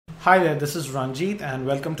Hi there, this is Ranjit and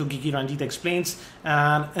welcome to Geeky Ranjit Explains.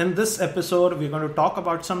 And in this episode, we're going to talk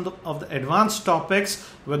about some of the advanced topics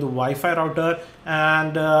with the Wi-Fi router.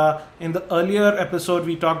 And in the earlier episode,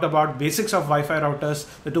 we talked about basics of Wi-Fi routers,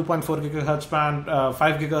 the 2.4 gigahertz band,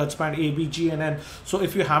 5 gigahertz band, A, B, G, and N. So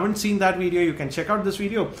if you haven't seen that video, you can check out this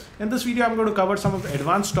video. In this video, I'm going to cover some of the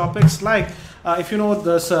advanced topics like, if you know,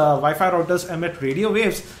 this Wi-Fi routers emit radio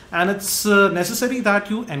waves, and it's necessary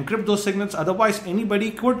that you encrypt those signals. Otherwise,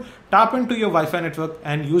 anybody could tap into your Wi-Fi network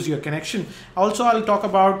and use your connection. Also, I'll talk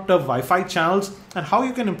about Wi-Fi channels and how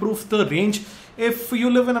you can improve the range if you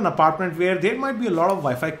live in an apartment where there might be a lot of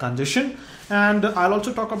Wi-Fi congestion. And I'll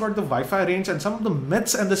also talk about the Wi-Fi range and some of the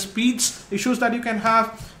myths and the speeds issues that you can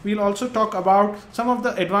have. We'll also talk about some of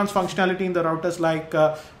the advanced functionality in the routers, like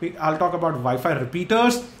I'll talk about Wi-Fi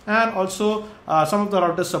repeaters, and also some of the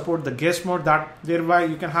routers support the guest mode, that thereby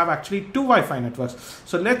you can have actually two Wi-Fi networks.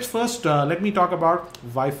 So let's first let me talk about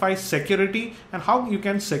Wi-Fi security and how you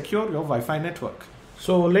can secure your Wi-Fi network.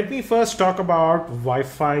 So let me first talk about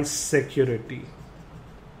Wi-Fi security.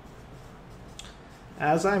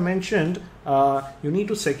 As I mentioned, you need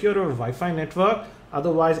to secure your Wi-Fi network.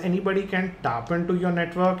 Otherwise, anybody can tap into your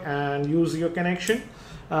network and use your connection.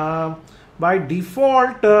 By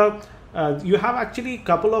default, you have actually a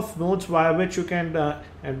couple of modes via which you can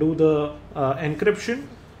do the encryption.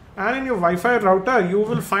 And in your Wi-Fi router, you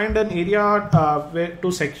will find an area where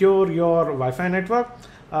to secure your Wi-Fi network.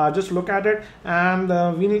 Just look at it, and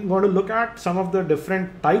we're going to look at some of the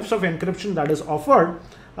different types of encryption that is offered.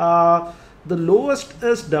 The lowest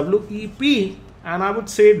is WEP, and I would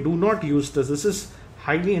say do not use this. This is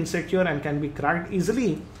highly insecure and can be cracked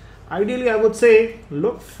easily. Ideally, I would say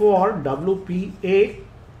look for WPA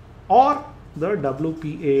or the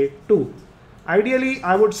WPA2. Ideally,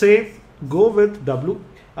 I would say go with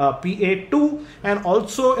WPA2, and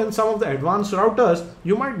also in some of the advanced routers,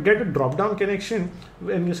 you might get a drop-down connection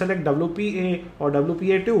when you select WPA or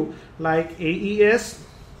WPA2, like AES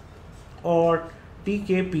or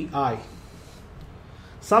TKPI.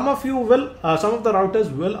 Some of the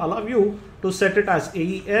routers will allow you to set it as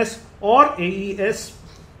AES or AES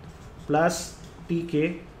plus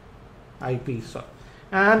TKIP. So,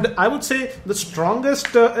 and I would say the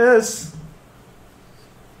strongest is,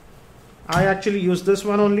 I actually use this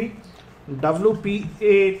one only,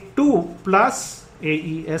 WPA2 plus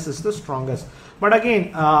AES is the strongest. But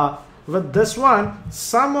again, with this one,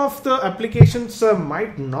 some of the applications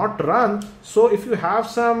might not run. So if you have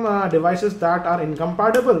some devices that are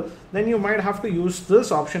incompatible, then you might have to use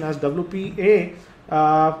this option as WPA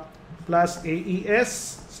plus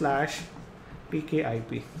AES slash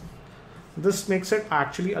TKIP. This makes it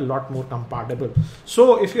actually a lot more compatible.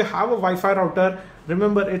 So if you have a Wi-Fi router,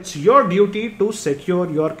 remember, it's your duty to secure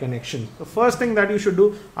your connection. The first thing that you should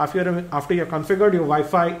do after you configured your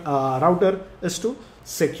Wi-Fi router is to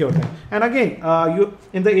secure them. And again, you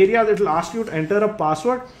in the area that will ask you to enter a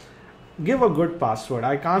password, give a good password.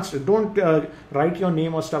 Don't write your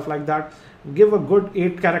name or stuff like that. Give a good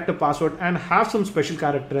 8-character password and have some special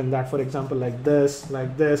character in that. For example, like this,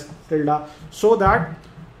 tilde, so that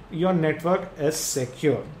your network is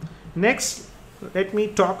secure. Next, let me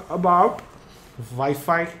talk about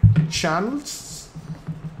Wi-Fi channels.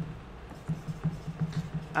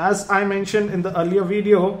 As I mentioned in the earlier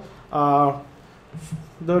video,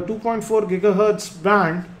 the 2.4 gigahertz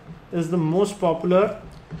band is the most popular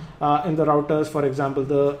in the routers. For example,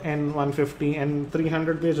 the N150 and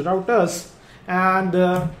 300 based routers. And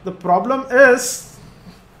the problem is,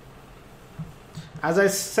 as I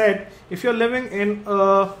said, if you're living in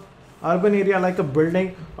a urban area like a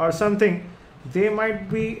building or something, there might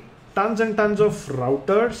be tons and tons of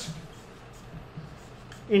routers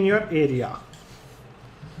in your area,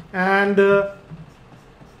 and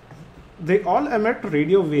they all emit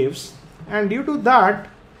radio waves, and due to that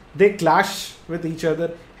they clash with each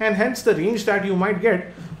other, and hence the range that you might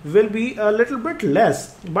get will be a little bit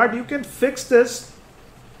less. But you can fix this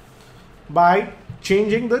by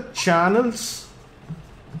changing the channels.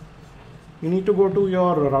 You need to go to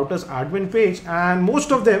your router's admin page, and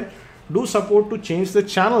most of them do support to change the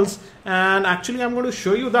channels. And actually, I'm going to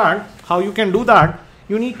show you that how you can do that.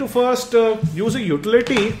 You need to first use a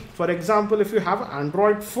utility. For example, if you have an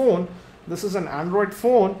Android phone, this is an Android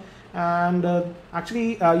phone, and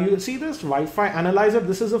actually you see this Wi-Fi analyzer.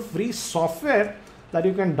 This is a free software that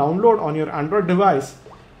you can download on your Android device,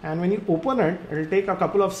 and when you open it, it will take a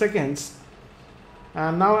couple of seconds.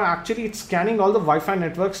 And now actually it's scanning all the Wi-Fi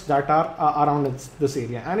networks that are around this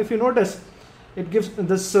area. And if you notice, it gives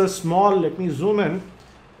this small, let me zoom in,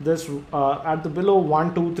 this at the below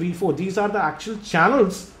 1, 2, 3, 4. These are the actual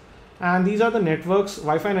channels, and these are the networks,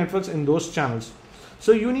 Wi-Fi networks in those channels.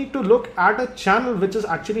 So you need to look at a channel which is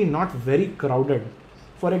actually not very crowded.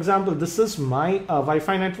 For example, this is my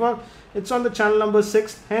Wi-Fi network. It's on the channel number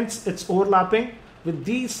 6, hence it's overlapping with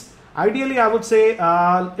these. Ideally, I would say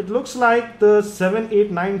it looks like the 7,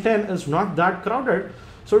 8, 9, 10 is not that crowded.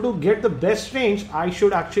 So to get the best range, I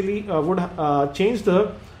should actually change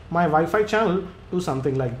my Wi-Fi channel to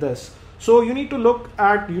something like this. So you need to look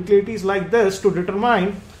at utilities like this to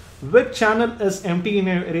determine which channel is empty in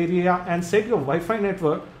your area and set your Wi-Fi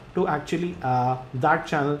network to actually that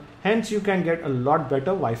channel. Hence, you can get a lot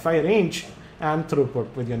better Wi-Fi range and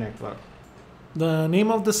throughput with your network. The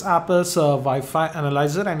name of this app is Wi-Fi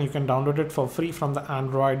Analyzer, and you can download it for free from the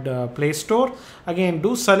Android Play Store. Again,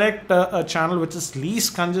 do select a channel which is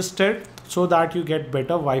least congested so that you get better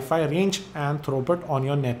Wi-Fi range and throughput on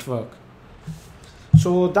your network.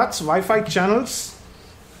 So that's Wi-Fi channels,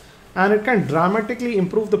 and it can dramatically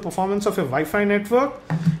improve the performance of a Wi-Fi network.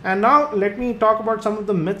 And now let me talk about some of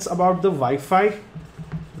the myths about the Wi-Fi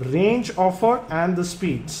range offer and the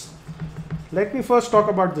speeds. Let me first talk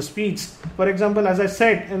about the speeds. For example, as I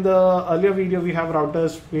said in the earlier video, we have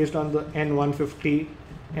routers based on the N150,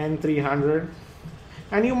 N300,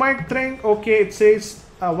 and you might think, okay, it says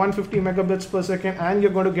 150 megabits per second and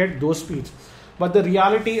you're going to get those speeds. But the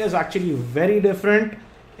reality is actually very different.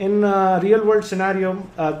 In a real world scenario,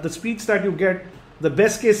 the speeds that you get, the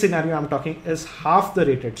best case scenario I'm talking, is half the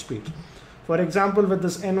rated speed. For example, with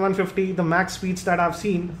this N150, the max speeds that I've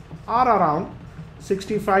seen are around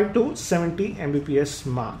 65 to 70 Mbps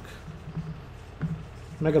mark,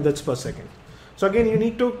 megabits per second. So again, you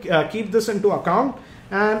need to keep this into account.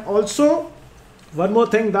 And also, one more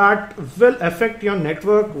thing that will affect your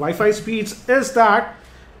network Wi-Fi speeds is that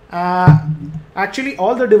actually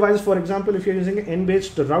all the devices, for example, if you're using an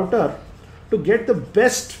N-based router, to get the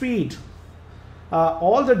best speed,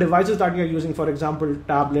 all the devices that you're using, for example,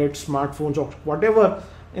 tablets, smartphones, or whatever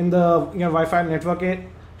in the Wi-Fi network,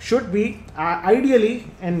 should be ideally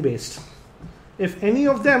N-based. If any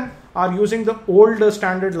of them are using the older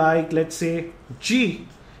standard, like let's say G,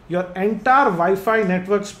 your entire Wi-Fi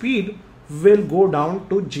network speed will go down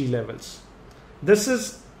to G levels. This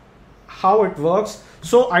is how it works.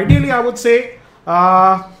 So ideally, I would say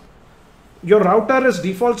your router is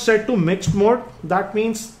default set to mixed mode. That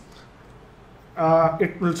means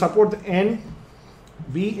it will support the N,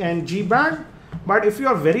 B and G band. But if you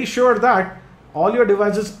are very sure that all your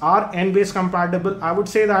devices are N-based compatible, I would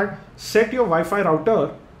say that set your Wi-Fi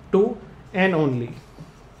router to N only.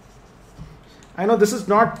 I know this is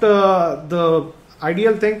not the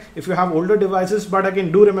ideal thing if you have older devices, but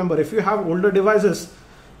again, do remember, if you have older devices,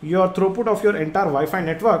 your throughput of your entire Wi-Fi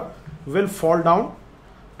network will fall down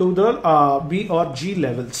to the B or G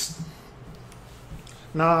levels.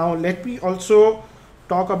 Now, let me also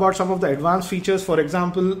talk about some of the advanced features. For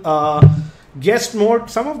example, guest mode.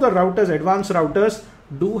 Some of the routers, advanced routers,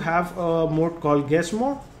 do have a mode called guest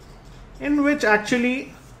mode, in which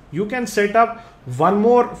actually you can set up one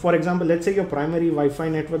more. For example, let's say your primary Wi-Fi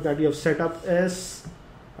network that you have set up is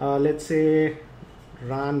let's say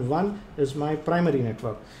RAN 1 is my primary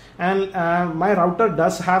network, and my router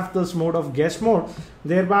does have this mode of guest mode.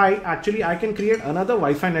 Thereby actually I can create another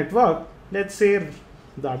Wi-Fi network, let's say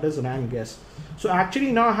that is RAN guest. So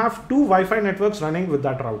actually now I have two Wi-Fi networks running with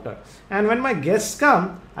that router, and when my guests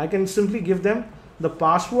come, I can simply give them the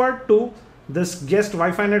password to this guest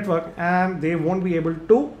Wi-Fi network, and they won't be able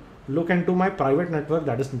to look into my private network,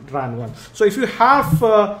 that is RAN 1. So if you have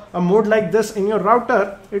a mode like this in your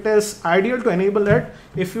router, it is ideal to enable it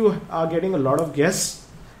if you are getting a lot of guests.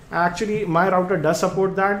 Actually, my router does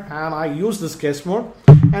support that, and I use this guest mode,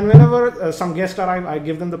 and whenever some guests arrive, I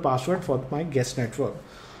give them the password for my guest network.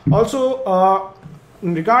 Also,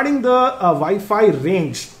 regarding the Wi-Fi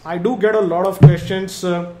range, I do get a lot of questions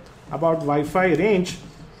about Wi-Fi range,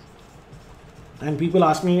 and people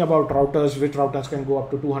ask me about routers, which routers can go up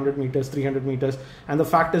to 200 meters, 300 meters, and the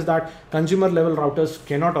fact is that consumer level routers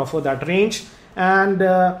cannot offer that range, and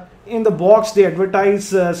in the box they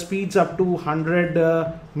advertise speeds up to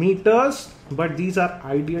 100 meters, but these are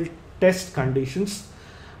ideal test conditions.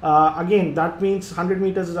 Again, that means 100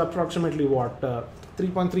 meters is approximately what,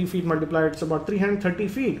 3.3 feet multiplied, it's about 330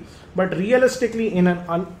 feet. But realistically, in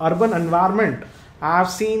an urban environment, I've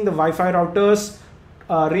seen the Wi-Fi routers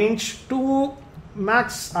range to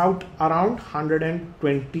max out around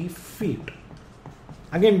 120 feet.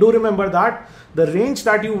 Again, do remember that the range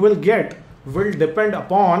that you will get will depend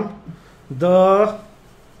upon the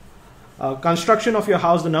construction of your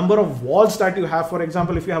house, the number of walls that you have. For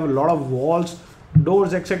example, if you have a lot of walls,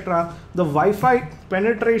 doors, etc., the Wi-Fi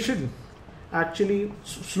penetration actually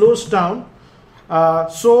slows down.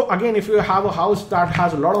 So again, if you have a house that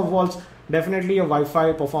has a lot of walls, definitely your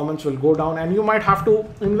Wi-Fi performance will go down, and you might have to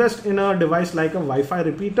invest in a device like a Wi-Fi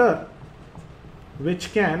repeater,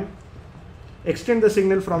 which can extend the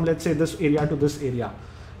signal from, let's say, this area to this area.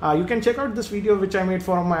 You can check out this video which I made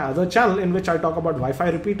for my other channel, in which I talk about Wi-Fi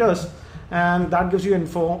repeaters, and that gives you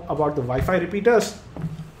info about the Wi-Fi repeaters.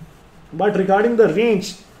 But regarding the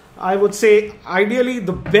range, I would say ideally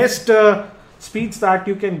the best speeds that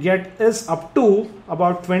you can get is up to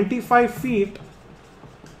about 25 feet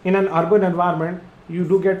in an urban environment. You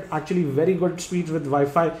do get actually very good speeds with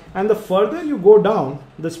Wi-Fi, and the further you go down,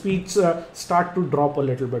 the speeds start to drop a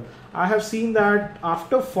little bit. I have seen that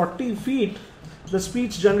after 40 feet, the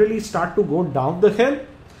speeds generally start to go down the hill,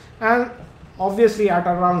 and obviously at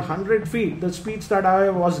around 100 feet, the speeds that I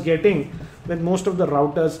was getting with most of the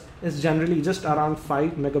routers is generally just around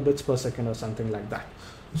 5 megabits per second or something like that.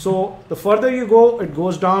 So the further you go, it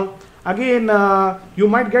goes down. Again, you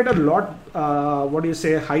might get a lot,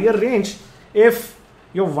 higher range if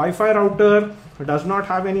your Wi-Fi router does not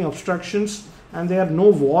have any obstructions and there are no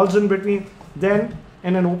walls in between. Then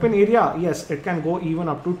in an open area, yes, it can go even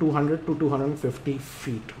up to 200 to 250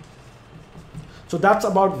 feet. So that's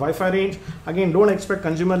about Wi-Fi range. Again, don't expect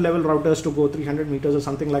consumer level routers to go 300 meters or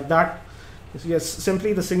something like that. Yes,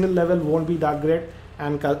 simply the signal level won't be that great,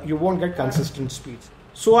 and you won't get consistent speeds.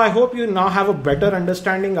 So I hope you now have a better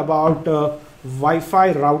understanding about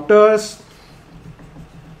Wi-Fi routers,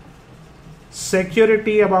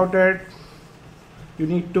 security about it. You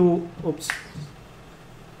need to,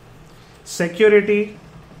 security.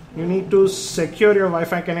 You need to secure your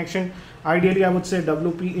Wi-Fi connection. Ideally, I would say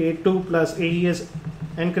WPA2 plus AES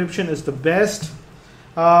encryption is the best.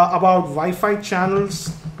 About Wi-Fi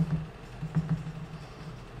channels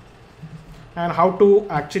and how to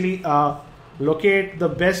actually locate the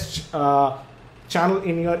best channel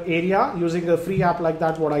in your area using a free app like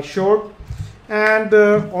that, what I showed. And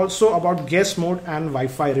also about guest mode and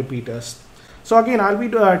Wi-Fi repeaters. So again, I'll be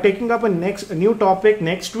taking up a new topic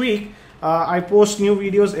next week. I post new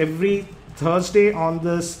videos every Thursday on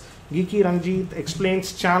this Geeky Ranjit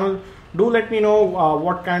Explains channel. Do let me know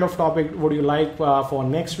what kind of topic would you like for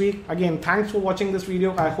next week. Again, thanks for watching this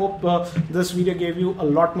video. I hope this video gave you a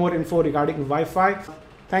lot more info regarding Wi-Fi.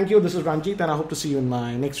 Thank you. This is Ranjit, and I hope to see you in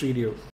my next video.